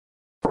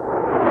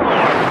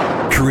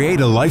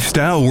Create a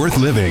lifestyle worth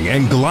living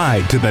and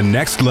glide to the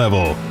next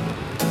level.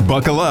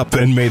 Buckle up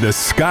and may the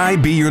sky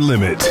be your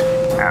limit.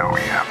 Now we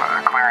have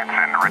clearance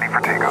and ready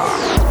for takeoff.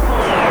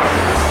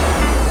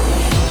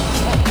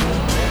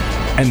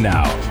 And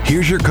now,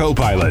 here's your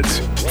co-pilots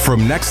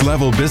from Next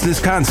Level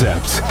Business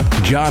Concepts,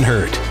 John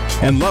Hurt,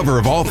 and lover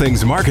of all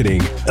things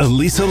marketing,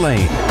 Elisa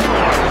Lane.